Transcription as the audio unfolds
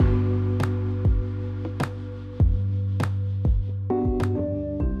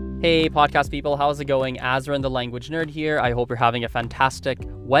Hey podcast people, how's it going? Azrin the Language Nerd here. I hope you're having a fantastic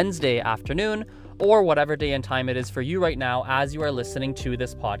Wednesday afternoon or whatever day and time it is for you right now as you are listening to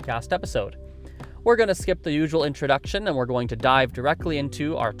this podcast episode. We're going to skip the usual introduction and we're going to dive directly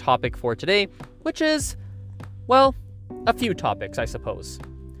into our topic for today, which is, well, a few topics, I suppose.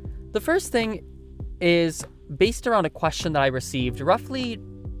 The first thing is based around a question that I received roughly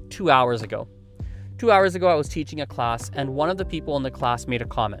 2 hours ago. 2 hours ago, I was teaching a class and one of the people in the class made a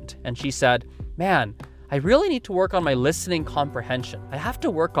comment and she said, "Man, I really need to work on my listening comprehension. I have to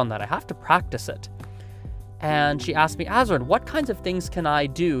work on that. I have to practice it." And she asked me, "Azrin, what kinds of things can I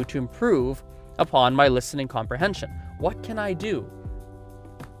do to improve upon my listening comprehension? What can I do?"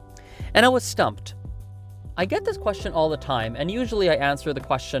 And I was stumped. I get this question all the time, and usually I answer the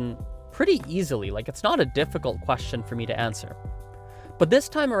question pretty easily. Like, it's not a difficult question for me to answer. But this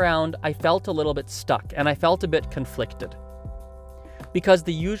time around, I felt a little bit stuck and I felt a bit conflicted. Because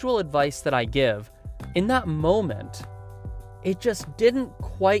the usual advice that I give, in that moment, it just didn't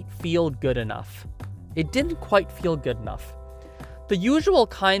quite feel good enough. It didn't quite feel good enough. The usual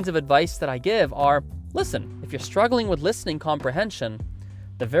kinds of advice that I give are, listen, if you're struggling with listening comprehension,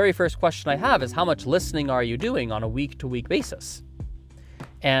 the very first question I have is, how much listening are you doing on a week-to-week basis?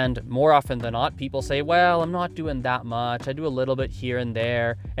 And more often than not, people say, well, I'm not doing that much. I do a little bit here and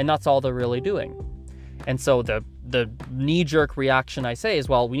there, and that's all they're really doing. And so the knee-jerk reaction I say is,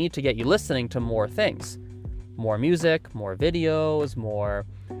 well, we need to get you listening to more things. More music, more videos, more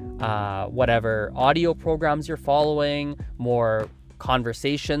whatever audio programs you're following, more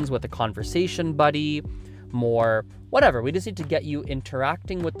conversations with a conversation buddy, more whatever. We just need to get you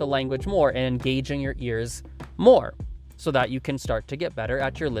interacting with the language more and engaging your ears more, so that you can start to get better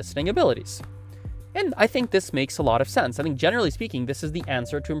at your listening abilities. And I think this makes a lot of sense. I think generally speaking, this is the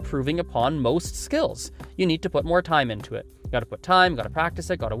answer to improving upon most skills. You need to put more time into it. You gotta put time, gotta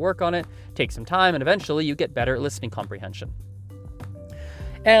practice it, gotta work on it, take some time, and eventually you get better at listening comprehension.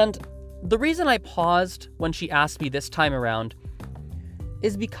 And the reason I paused when she asked me this time around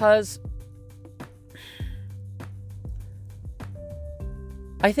is because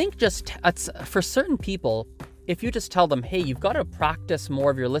I think just for certain people, if you just tell them, hey, you've got to practice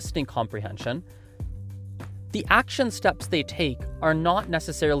more of your listening comprehension, the action steps they take are not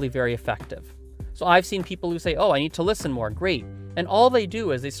necessarily very effective. So I've seen people who say, oh, I need to listen more. Great. And all they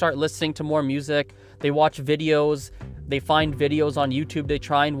do is they start listening to more music. They watch videos. They find videos on YouTube they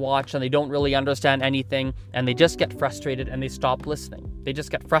try and watch and they don't really understand anything. And they just get frustrated and they stop listening. They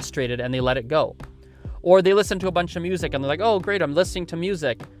just get frustrated and they let it go. Or they listen to a bunch of music and they're like, oh, great, I'm listening to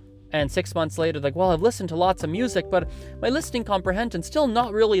music. And 6 months later, like, well, I've listened to lots of music, but my listening comprehension's still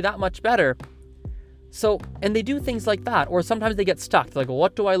not really that much better. So, and they do things like that. Or sometimes they get stuck. They're like, well,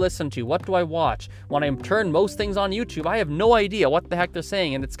 what do I listen to? What do I watch? When I turn most things on YouTube, I have no idea what the heck they're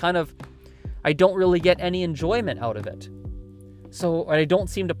saying. And it's kind of, I don't really get any enjoyment out of it. So, I don't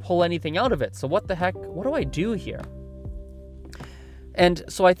seem to pull anything out of it. So what the heck, what do I do here? And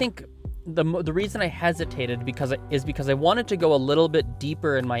so I think the reason I hesitated because I wanted to go a little bit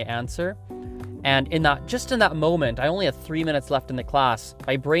deeper in my answer. And in that moment, I only had 3 minutes left in the class.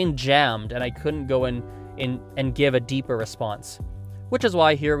 My brain jammed and I couldn't go in and give a deeper response, which is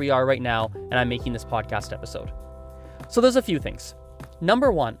why here we are right now and I'm making this podcast episode. So there's a few things.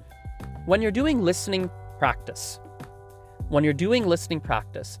 Number one, when you're doing listening practice,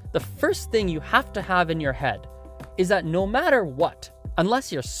 the first thing you have to have in your head is that no matter what,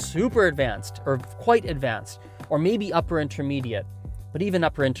 unless you're super advanced or quite advanced or maybe upper intermediate, but even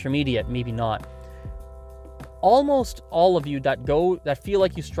upper intermediate, maybe not. Almost all of you that feel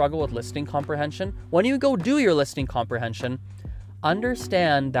like you struggle with listening comprehension, when you go do your listening comprehension,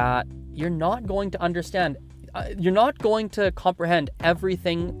 understand that you're not going to comprehend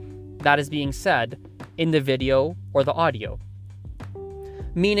everything that is being said in the video or the audio.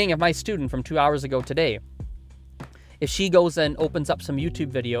 Meaning, if my student from 2 hours ago today, if she goes and opens up some YouTube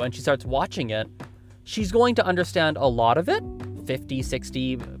video and she starts watching it, she's going to understand a lot of it, 50,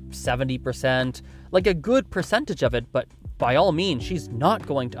 60, 70%, like a good percentage of it, but by all means, she's not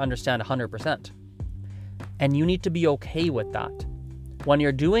going to understand 100%. And you need to be okay with that. When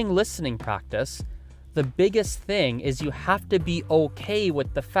you're doing listening practice, the biggest thing is you have to be okay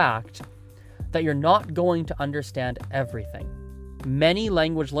with the fact that you're not going to understand everything. Many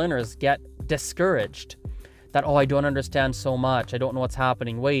language learners get discouraged that, oh, I don't understand so much. I don't know what's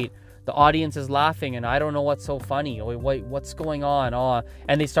happening. Wait, the audience is laughing and I don't know what's so funny. Wait, what's going on? Oh,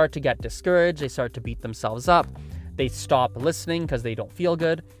 and they start to get discouraged. They start to beat themselves up. They stop listening because they don't feel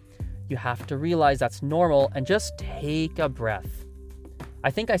good. You have to realize that's normal and just take a breath.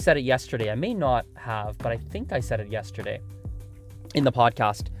 I think I said it yesterday. I may not have, but I think I said it yesterday in the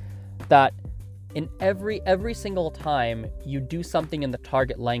podcast. that in every single time you do something in the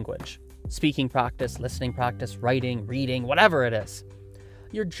target language, speaking practice, listening practice, writing, reading, whatever it is,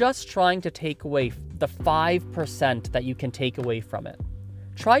 you're just trying to take away the 5% that you can take away from it.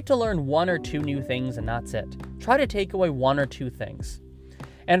 Try to learn 1 or 2 new things and that's it. Try to take away 1 or 2 things.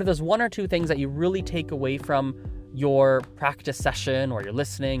 And if there's 1 or 2 things that you really take away from your practice session or your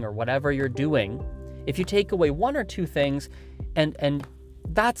listening or whatever you're doing, if you take away 1 or 2 things, and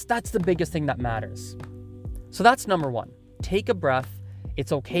that's the biggest thing that matters. So that's number 1. Take a breath.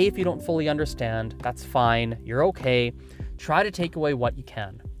 It's okay if you don't fully understand. That's fine. You're okay. Try to take away what you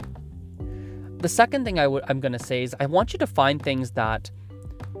can. The second thing I'm going to say is I want you to find things that,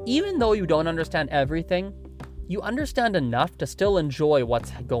 even though you don't understand everything, you understand enough to still enjoy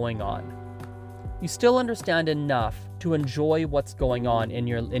what's going on. You still understand enough to enjoy what's going on in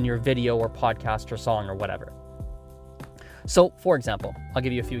your video or podcast or song or whatever. So, for example, I'll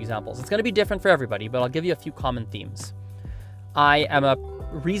give you a few examples. It's going to be different for everybody, but I'll give you a few common themes. I am a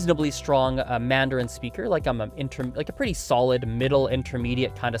reasonably strong Mandarin speaker. Like I'm a pretty solid middle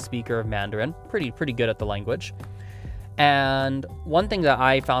intermediate kind of speaker of Mandarin. Pretty good at the language. And one thing that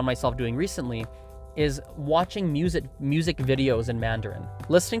I found myself doing recently is watching music videos in Mandarin,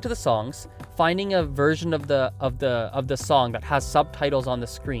 listening to the songs, finding a version of the song that has subtitles on the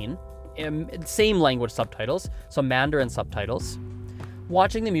screen, same language subtitles, so Mandarin subtitles,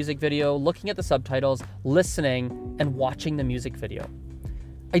 watching the music video, looking at the subtitles, listening, and watching the music video.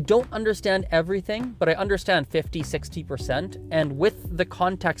 I don't understand everything, but I understand 50-60%, and with the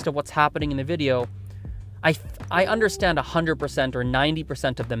context of what's happening in the video, I understand 100% or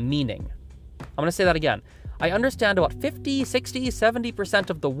 90% of the meaning. I'm going to say that again. I understand about 50, 60, 70%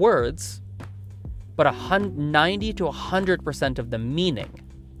 of the words, but 90 to 100% of the meaning.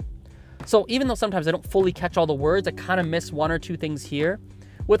 So even though sometimes I don't fully catch all the words, I kind of miss 1 or 2 things here.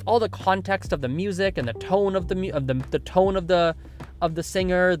 With all the context of the music and the tone of the tone of the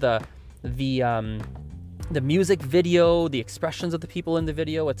singer, the music video, the expressions of the people in the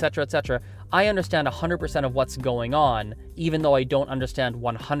video, etc., I understand 100% of what's going on, even though I don't understand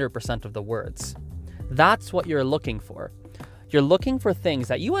 100% of the words. That's what you're looking for. You're looking for things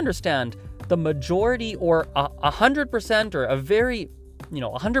that you understand the majority or 100% or a very,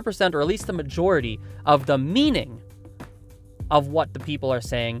 100% or at least the majority of the meaning of what the people are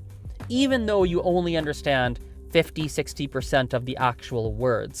saying, even though you only understand 50-60% of the actual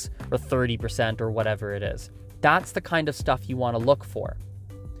words, or 30% or whatever it is. That's the kind of stuff you want to look for.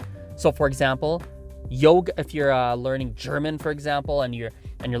 So for example, yoga, if you're learning German, for example, and you're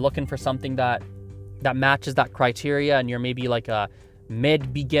looking for something that matches that criteria, and you're maybe like a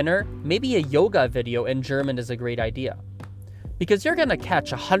mid-beginner, maybe a yoga video in German is a great idea. Because you're going to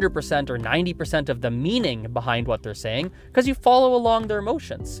catch 100% or 90% of the meaning behind what they're saying, because you follow along their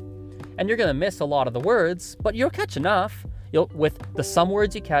emotions. And you're going to miss a lot of the words, but you'll catch enough. With the some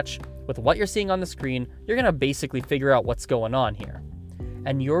words you catch, with what you're seeing on the screen, you're going to basically figure out what's going on here.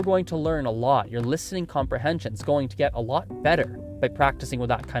 And you're going to learn a lot. Your listening comprehension is going to get a lot better by practicing with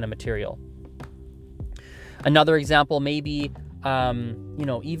that kind of material. Another example, maybe,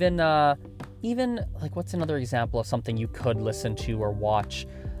 even like, what's another example of something you could listen to or watch?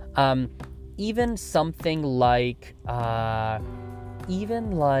 Even something like, I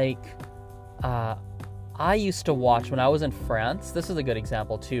used to watch when I was in France. This is a good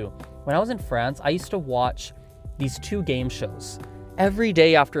example too. When I was in France, I used to watch these 2 game shows every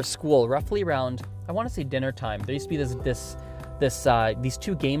day after school, roughly around, I want to say dinner time. There used to be these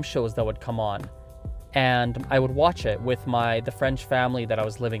 2 game shows that would come on, and I would watch it with the French family that I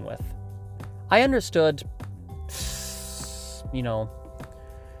was living with. I understood,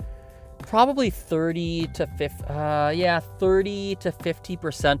 probably 30 to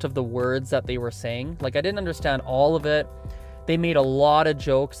 50% of the words that they were saying. Like, I didn't understand all of it. They made a lot of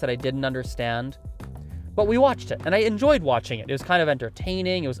jokes that I didn't understand. But we watched it, and I enjoyed watching it. It was kind of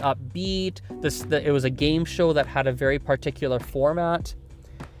entertaining. It was upbeat. It was a game show that had a very particular format.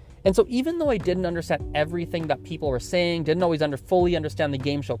 And so even though I didn't understand everything that people were saying, didn't always fully understand the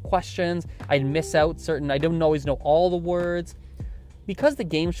game show questions, I'd miss out I didn't always know all the words. Because the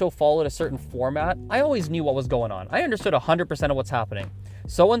game show followed a certain format, I always knew what was going on. I understood 100% of what's happening.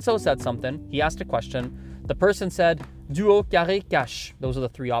 So-and-so said something. He asked a question. The person said, duo, carré, cache. Those are the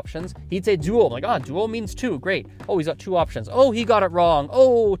 3 options. He'd say duo. I'm like, duo means 2. Great. Oh, he's got 2 options. Oh, he got it wrong.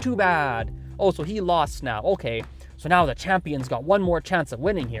 Oh, too bad. Oh, so he lost now. Okay. So now the champion's got 1 more chance of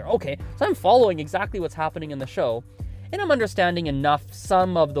winning here. Okay. So I'm following exactly what's happening in the show. And I'm understanding enough,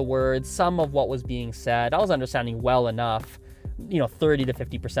 some of the words, some of what was being said. I was understanding well enough. 30 to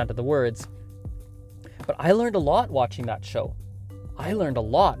 50% of the words. But I learned a lot watching that show. I learned a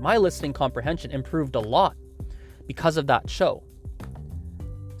lot. My listening comprehension improved a lot because of that show.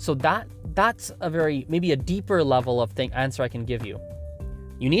 So that's a very, maybe a deeper level of answer I can give you.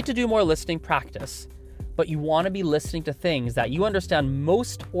 You need to do more listening practice, but you want to be listening to things that you understand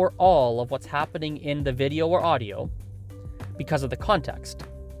most or all of what's happening in the video or audio because of the context.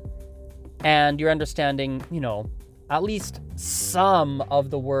 And you're understanding, at least some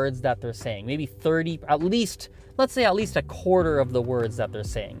of the words that they're saying, maybe 30, let's say at least a quarter of the words that they're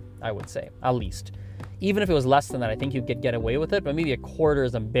saying, I would say, at least. Even if it was less than that, I think you could get away with it, but maybe a quarter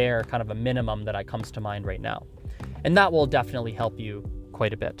is a bare kind of a minimum that comes to mind right now. And that will definitely help you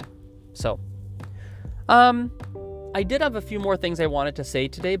quite a bit. So, I did have a few more things I wanted to say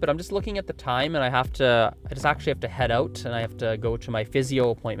today, but I'm just looking at the time and I just actually have to head out and I have to go to my physio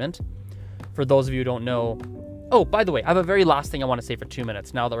appointment. For those of you who don't know, oh, by the way, I have a very last thing I want to say for 2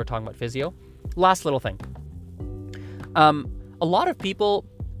 minutes now that we're talking about physio. Last little thing. A lot of people,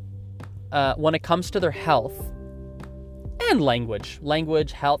 when it comes to their health and language,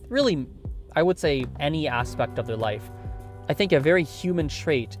 health, really, I would say any aspect of their life, I think a very human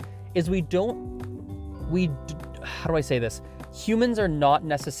trait is how do I say this? Humans are not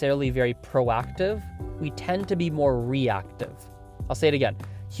necessarily very proactive. We tend to be more reactive. I'll say it again.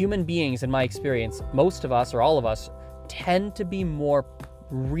 Human beings, in my experience, most of us or all of us tend to be more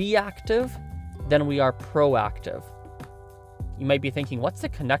reactive than we are proactive. You might be thinking, what's the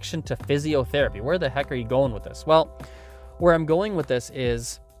connection to physiotherapy? Where the heck are you going with this? Well, where I'm going with this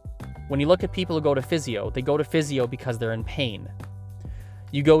is when you look at people who go to physio, they go to physio because they're in pain.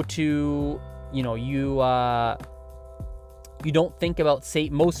 You go to, you don't think about,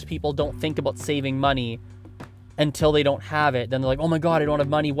 most people don't think about saving money until they don't have it. Then they're like, oh my God, I don't have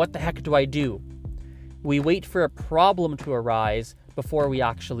money. What the heck do I do? We wait for a problem to arise before we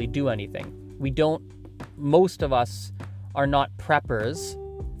actually do anything. Most of us are not preppers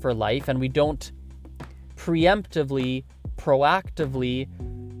for life, and we don't proactively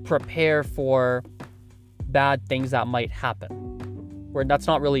prepare for bad things that might happen. That's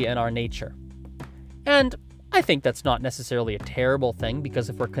not really in our nature. And I think that's not necessarily a terrible thing, because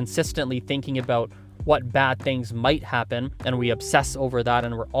if we're consistently thinking about what bad things might happen and we obsess over that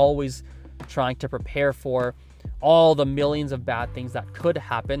and we're always trying to prepare for all the millions of bad things that could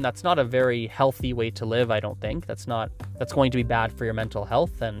happen, that's not a very healthy way to live, I don't think. That's going to be bad for your mental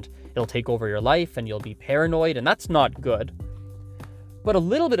health, and it'll take over your life and you'll be paranoid, and that's not good. But a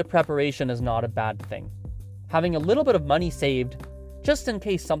little bit of preparation is not a bad thing. Having a little bit of money saved just in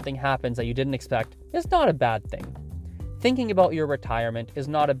case something happens that you didn't expect is not a bad thing. Thinking about your retirement is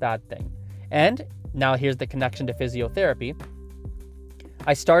not a bad thing. And now here's the connection to physiotherapy.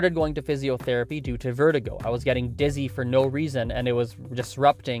 I started going to physiotherapy due to vertigo. I was getting dizzy for no reason, and it was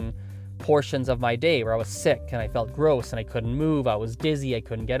disrupting portions of my day where I was sick and I felt gross and I couldn't move. I was dizzy, I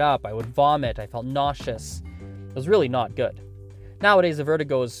couldn't get up, I would vomit, I felt nauseous. It was really not good. Nowadays, the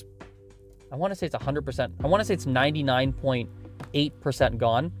vertigo is, I want to say it's 100%. I want to say it's 99.8%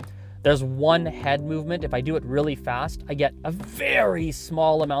 gone. There's one head movement. If I do it really fast, I get a very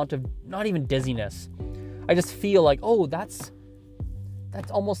small amount of, not even dizziness. I just feel like, oh, that's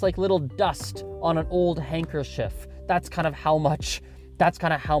almost like little dust on an old handkerchief. That's kind of how much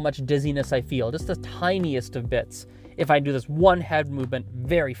dizziness I feel. Just the tiniest of bits if I do this one head movement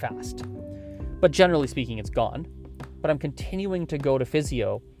very fast. But generally speaking, it's gone. But I'm continuing to go to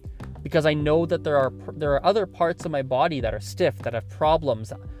physio because I know that there are other parts of my body that are stiff, that have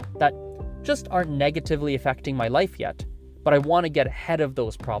problems, that just aren't negatively affecting my life yet. But I want to get ahead of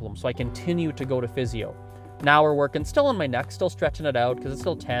those problems, so I continue to go to physio. Now we're working still on my neck, still stretching it out because it's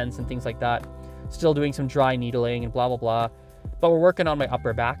still tense and things like that. Still doing some dry needling and blah, blah, blah. But we're working on my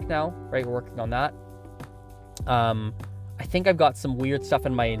upper back now, right? We're working on that. I think I've got some weird stuff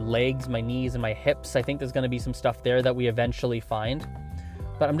in my legs, my knees, and my hips. I think there's going to be some stuff there that we eventually find.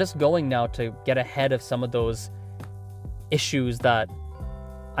 But I'm just going now to get ahead of some of those issues that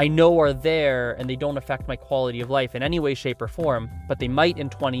I know are there and they don't affect my quality of life in any way, shape, or form, but they might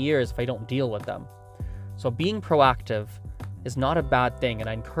in 20 years if I don't deal with them. So being proactive is not a bad thing, and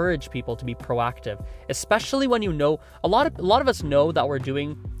I encourage people to be proactive, especially when you know, a lot of us know that we're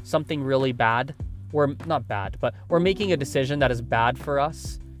doing something really bad. We're not bad, but we're making a decision that is bad for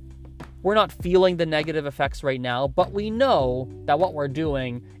us. We're not feeling the negative effects right now, but we know that what we're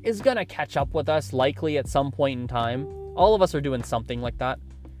doing is going to catch up with us likely at some point in time. All of us are doing something like that,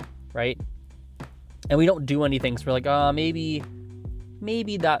 right? And we don't do anything, so we're like, maybe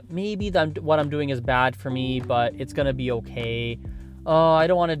what I'm doing is bad for me, but it's going to be okay. Oh, I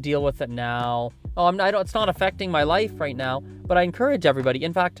don't want to deal with it now. Oh, it's not affecting my life right now, but I encourage everybody.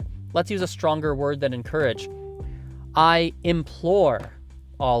 In fact, let's use a stronger word than encourage. I implore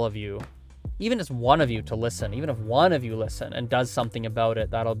all of you, even just one of you, to listen. Even if one of you listen and does something about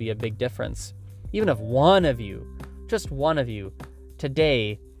it, that'll be a big difference. Even if one of you, just one of you,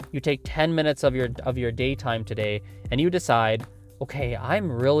 today, you take 10 minutes of your daytime today and you decide, okay,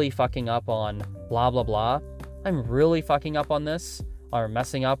 I'm really fucking up on blah, blah, blah. I'm really fucking up on this, or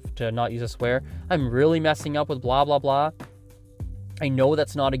messing up, to not use a swear. I'm really messing up with blah, blah, blah. I know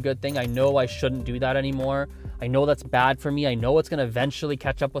that's not a good thing. I know I shouldn't do that anymore. I know that's bad for me. I know it's going to eventually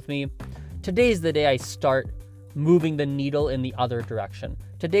catch up with me. Today's the day I start moving the needle in the other direction.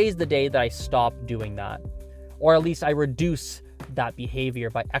 Today's the day that I stop doing that. Or at least I reduce that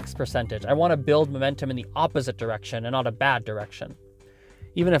behavior by X percentage. I want to build momentum in the opposite direction and not a bad direction.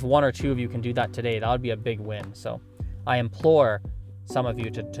 Even if one or two of you can do that today, that would be a big win. So I implore some of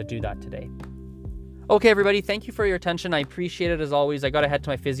you to do that today. Okay, everybody, thank you for your attention. I appreciate it as always. I got to head to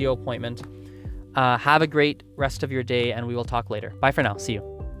my physio appointment. Have a great rest of your day, and we will talk later. Bye for now. See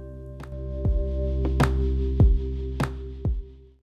you.